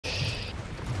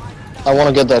I want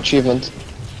to get the achievement.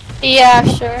 Yeah,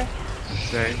 sure.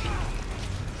 Same.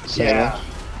 Yeah.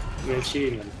 The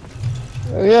achievement.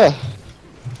 Oh, yeah.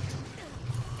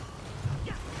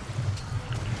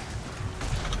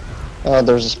 Oh,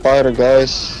 there's a spider,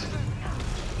 guys.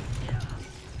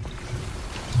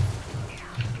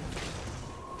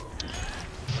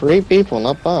 Three people,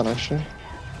 not bad actually.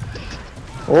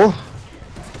 Oh,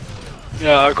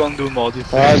 Yeah, I can't do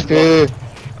multiplayer. happy.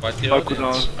 Quite the I could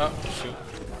audience. not.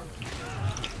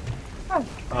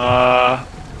 Oh,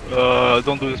 shoot.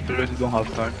 Don't do the spirit, you don't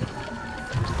have time.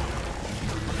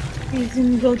 He's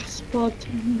in good spot.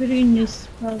 Green is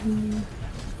spawning.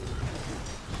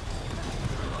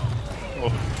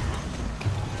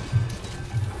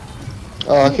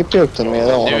 Oh, he puked on me. I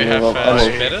don't Do want we to have move up. I will.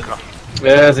 spirit?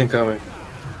 Yeah, it's incoming.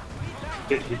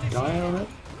 Did he die on it?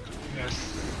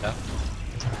 Yes. Yeah.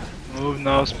 Move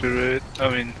now, spirit. I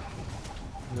mean,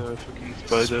 the fucking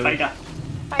spider. Spider.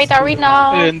 Wait, are we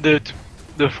now? And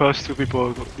the first two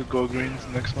people go green. The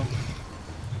next one.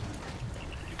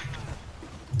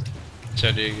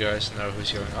 So do you guys know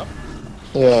who's going up?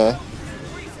 Yeah.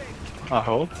 I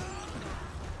hope.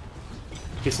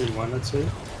 Is it 1 or 2?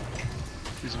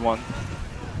 He's one.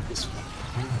 This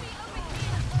one.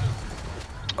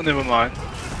 Oh, never mind.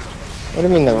 What do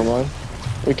you mean, never mind?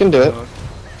 We can do it.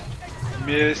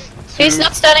 Miss. He's two.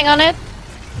 not standing on it.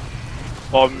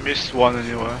 Or missed one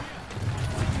anyway.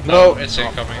 No, it's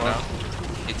incoming now.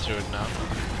 He threw it now.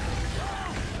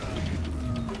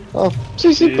 Oh,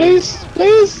 CC, Yeah. please,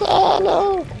 please. Oh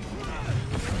no.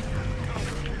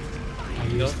 I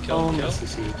used kill, almost kill. to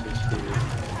see it just do it.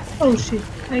 Oh shit,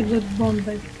 I got bombed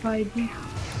by Spidey.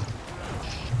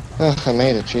 I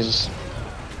made it. Jesus.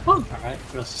 Oh, Alright,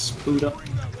 let's spood up.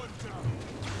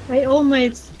 I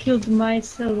almost killed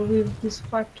myself with this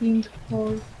fucking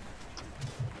hole.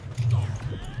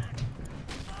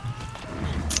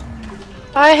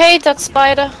 I hate that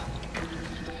spider.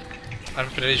 I'm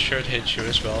pretty sure it hit you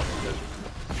as well.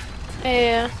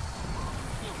 Yeah,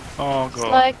 Oh it's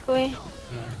god. likely.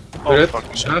 Oh Spirit,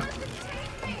 fuck. chef.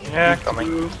 Yeah,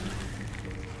 coming.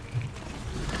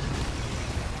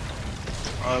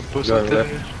 Push Go it left.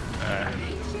 there.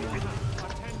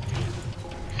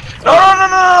 No, no, no,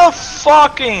 no, no!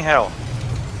 Fucking hell!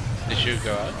 Did you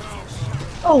go out?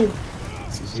 Oh,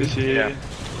 CC. Yeah.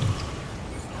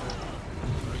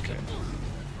 Okay.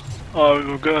 Oh,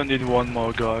 we're gonna need one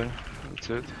more guy. That's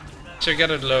it. So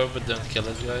get it low, but don't kill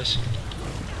it, guys.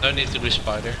 No need to do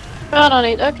spider. I don't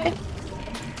need. Okay.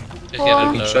 Just get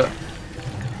it low. Shot.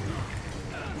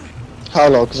 How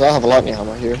low? Because I have a lightning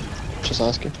hammer here. Just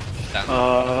asking. Not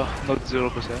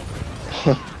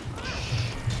 0%.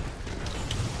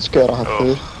 It's good. I have Oh.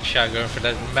 food. Shot going for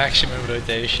that maximum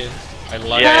rotation. I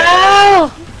like Yeah.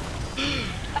 it.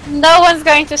 No! No one's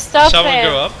going to stop Someone him.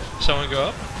 go up. Someone go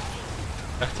up.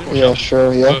 Back to Yeah,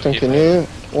 sure. Yeah, Both can keep you?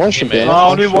 One should be made it.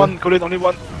 enough. Only actually. one, Colin, only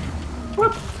one. I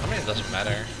mean, it doesn't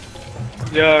matter.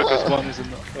 Yeah, because one is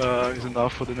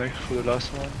enough for the last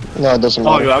one. No, it doesn't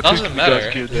Oh, matter. you actually Doesn't matter.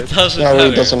 guys killed It it. doesn't No, it matter.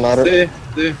 really doesn't matter. Stay.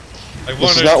 Like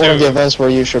This is one not or one of the two. events where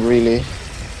you should really.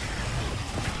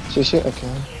 CC, okay.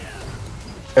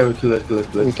 Yeah, we kill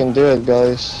it. We can do it,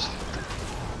 guys.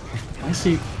 Why is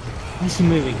he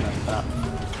moving like that?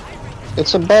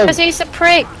 It's a bug. Because he's a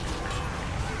prick.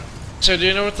 So do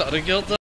you know what the other guild does?